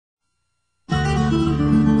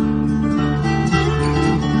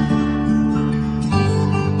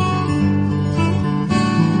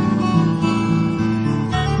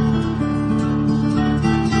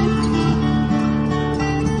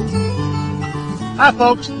Hi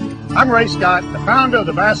folks, I'm Ray Scott, the founder of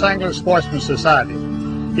the Bass Angler Sportsman Society.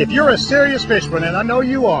 If you're a serious fisherman, and I know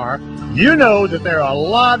you are, you know that there are a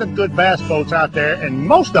lot of good bass boats out there, and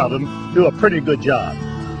most of them do a pretty good job.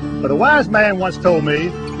 But a wise man once told me,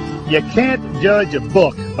 you can't judge a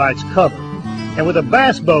book by its cover. And with a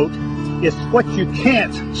bass boat, it's what you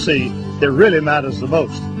can't see that really matters the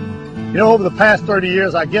most. You know, over the past 30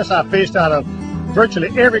 years, I guess I fished out of virtually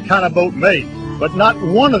every kind of boat made, but not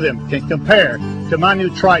one of them can compare to my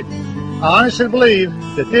new Triton. I honestly believe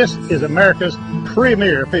that this is America's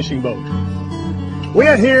premier fishing boat. We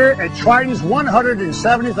are here at Triton's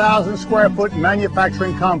 170,000 square foot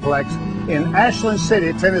manufacturing complex in Ashland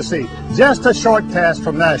City, Tennessee, just a short cast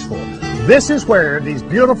from Nashville. This is where these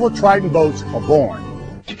beautiful Triton boats are born.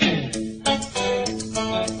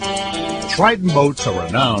 Triton boats are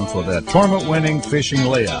renowned for their tournament-winning fishing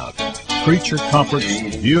layout, creature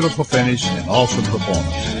comforts, beautiful finish, and awesome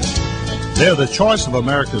performance. They're the choice of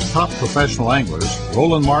America's top professional anglers,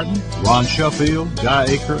 Roland Martin, Ron Sheffield, Guy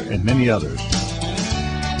Aker, and many others.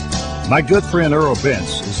 My good friend Earl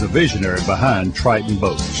Bentz is the visionary behind Triton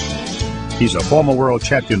boats. He's a former world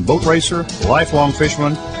champion boat racer, lifelong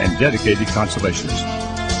fisherman, and dedicated conservationist.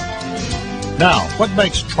 Now, what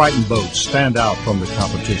makes Triton boats stand out from the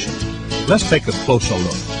competition? Let's take a closer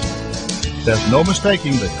look. There's no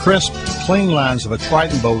mistaking the crisp, clean lines of a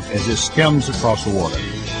Triton boat as it skims across the water.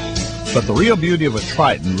 But the real beauty of a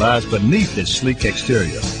Triton lies beneath its sleek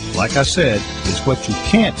exterior. Like I said, it's what you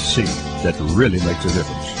can't see that really makes a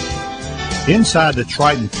difference. Inside the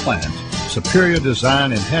Triton plant, superior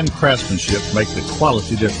design and hand craftsmanship make the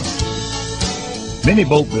quality difference. Many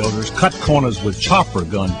boat builders cut corners with chopper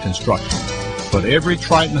gun construction, but every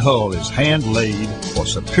Triton hull is hand-laid for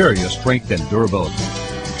superior strength and durability.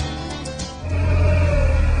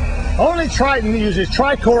 Only Triton uses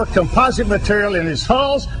tri-core composite material in its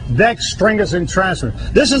hulls, decks, stringers, and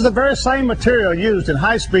transmitters. This is the very same material used in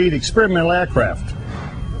high-speed experimental aircraft.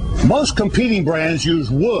 Most competing brands use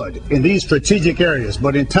wood in these strategic areas,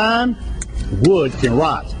 but in time, wood can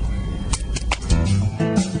rot.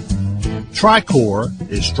 Tri-core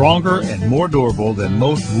is stronger and more durable than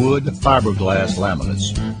most wood fiberglass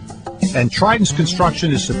laminates. And Triton's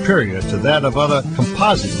construction is superior to that of other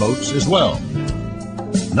composite boats as well.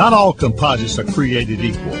 Not all composites are created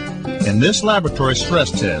equal. In this laboratory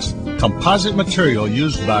stress test, composite material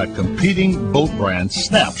used by competing boat brands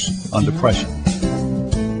snaps under pressure.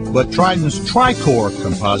 But Triton's tri-core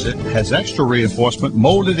composite has extra reinforcement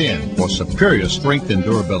molded in for superior strength and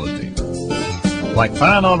durability. Like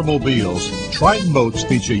fine automobiles, Triton boats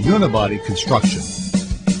feature unibody construction.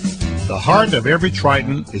 The heart of every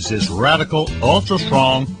Triton is this radical,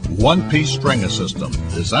 ultra-strong, one-piece stringer system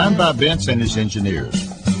designed by Bentz and his engineers.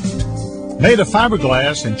 Made of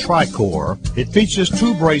fiberglass and tri-core, it features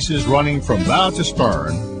two braces running from bow to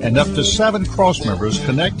stern and up to 7 crossmembers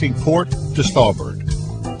connecting port to starboard.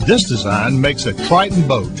 This design makes a Triton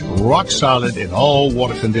boat rock solid in all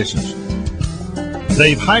water conditions.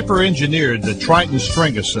 They've hyper-engineered the Triton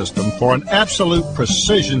stringer system for an absolute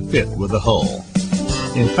precision fit with the hull.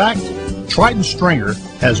 In fact, Triton stringer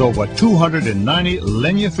has over 290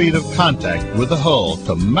 linear feet of contact with the hull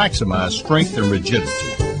to maximize strength and rigidity.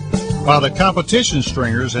 While the competition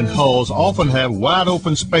stringers and hulls often have wide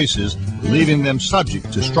open spaces, leaving them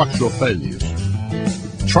subject to structural failures.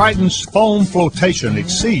 Triton's foam flotation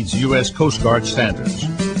exceeds U.S. Coast Guard standards.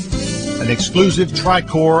 An exclusive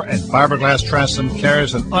tri-core and fiberglass transom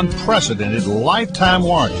carries an unprecedented lifetime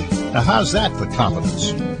warranty. Now how's that for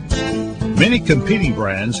confidence? Many competing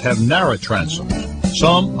brands have narrow transoms,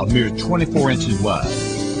 some a mere 24 inches wide.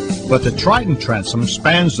 But the Triton transom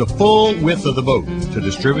spans the full width of the boat to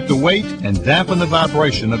distribute the weight and dampen the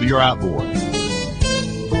vibration of your outboard.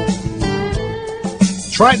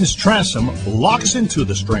 Triton's transom locks into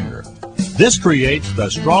the stringer. This creates the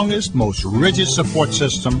strongest, most rigid support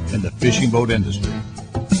system in the fishing boat industry.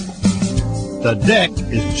 The deck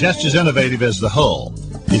is just as innovative as the hull.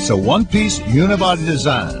 It's a one-piece unibody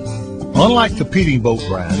design. Unlike competing boat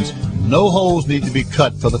brands, no holes need to be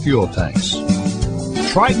cut for the fuel tanks.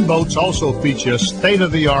 Triton boats also feature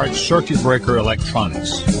state-of-the-art circuit breaker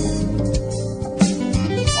electronics.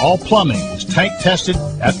 All plumbing is tank tested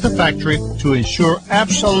at the factory to ensure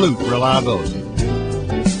absolute reliability.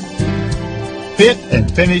 Fit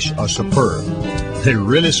and finish are superb. They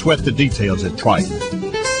really sweat the details at Triton.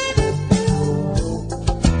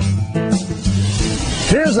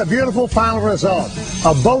 Here's a beautiful final result.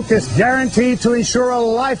 A boat that's guaranteed to ensure a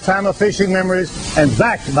lifetime of fishing memories and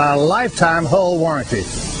backed by a lifetime hull warranty.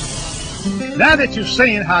 Now that you've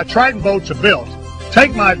seen how Triton boats are built,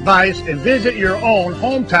 take my advice and visit your own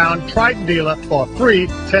hometown Triton dealer for a free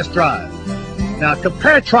test drive. Now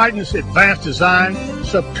compare Triton's advanced design,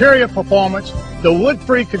 superior performance, the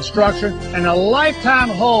wood-free construction, and a lifetime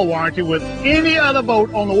hull warranty with any other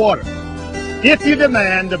boat on the water. If you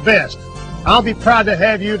demand the best, I'll be proud to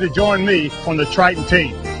have you to join me on the Triton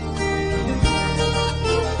team.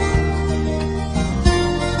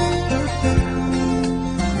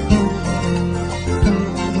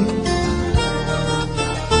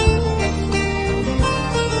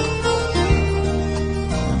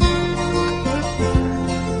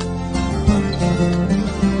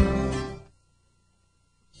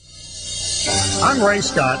 I'm Ray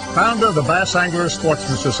Scott, founder of the Bass Anglers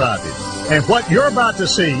Sportsman Society, and what you're about to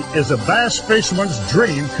see is a bass fisherman's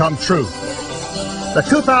dream come true. The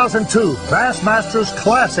 2002 Bassmasters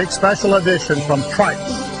Classic Special Edition from Triton.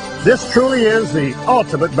 This truly is the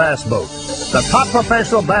ultimate bass boat. The top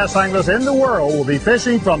professional bass anglers in the world will be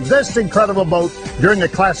fishing from this incredible boat during the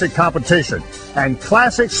Classic competition, and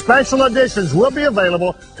Classic Special Editions will be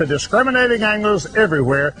available to discriminating anglers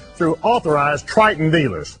everywhere through authorized Triton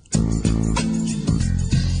dealers.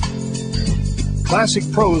 Classic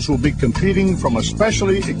pros will be competing from a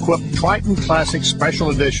specially equipped Triton Classic Special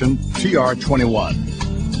Edition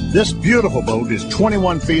TR21. This beautiful boat is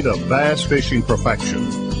 21 feet of bass fishing perfection.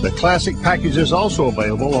 The Classic package is also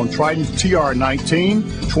available on Triton's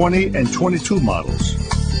TR19, 20, and 22 models.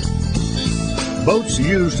 Boats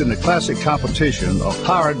used in the Classic competition are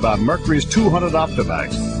powered by Mercury's 200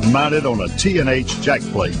 Optivacs mounted on a T&H jack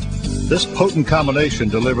plate. This potent combination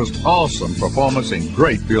delivers awesome performance and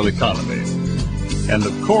great fuel economy. And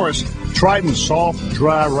of course, Triton's soft,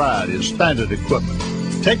 dry ride is standard equipment.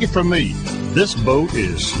 Take it from me, this boat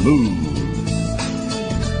is smooth.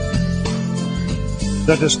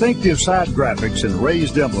 The distinctive side graphics and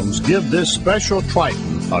raised emblems give this special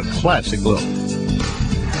Triton a classic look.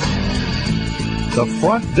 The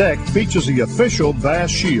front deck features the official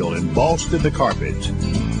Bass Shield embossed in the carpet.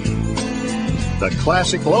 The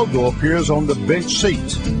Classic logo appears on the bench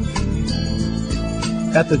seat.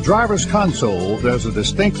 At the driver's console, there's a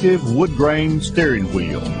distinctive wood-grain steering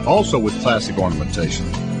wheel, also with Classic ornamentation.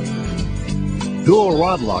 Dual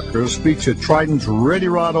rod lockers feature Triton's Ready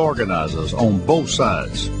Rod organizers on both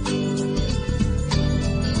sides.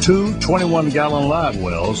 Two 21-gallon live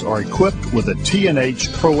wells are equipped with a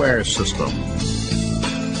T&H Pro Air system.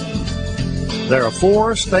 There are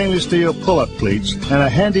 4 stainless steel pull-up cleats and a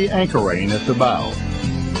handy anchor rein at the bow,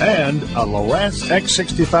 and a Lowrance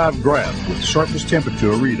X65 graph with surface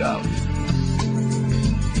temperature readout.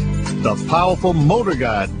 The powerful Motor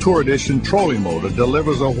Guide Tour Edition trolling motor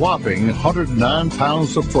delivers a whopping 109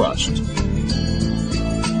 pounds of thrust.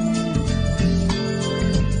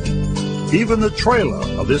 Even the trailer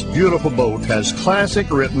of this beautiful boat has Classic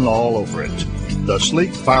written all over it. The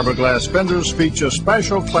sleek fiberglass fenders feature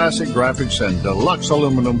special Classic graphics and deluxe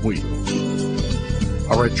aluminum wheels.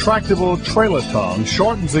 A retractable trailer tongue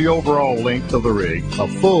shortens the overall length of the rig a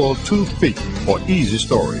full 2 feet for easy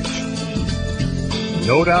storage.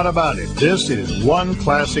 No doubt about it, this is one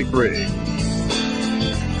Classic rig.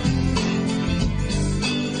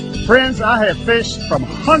 Friends, I have fished from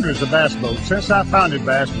hundreds of bass boats since I founded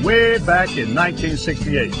Bass way back in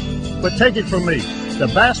 1968. But take it from me, the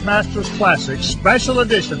Bassmasters Classic Special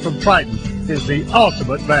Edition from Triton is the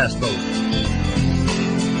ultimate bass boat.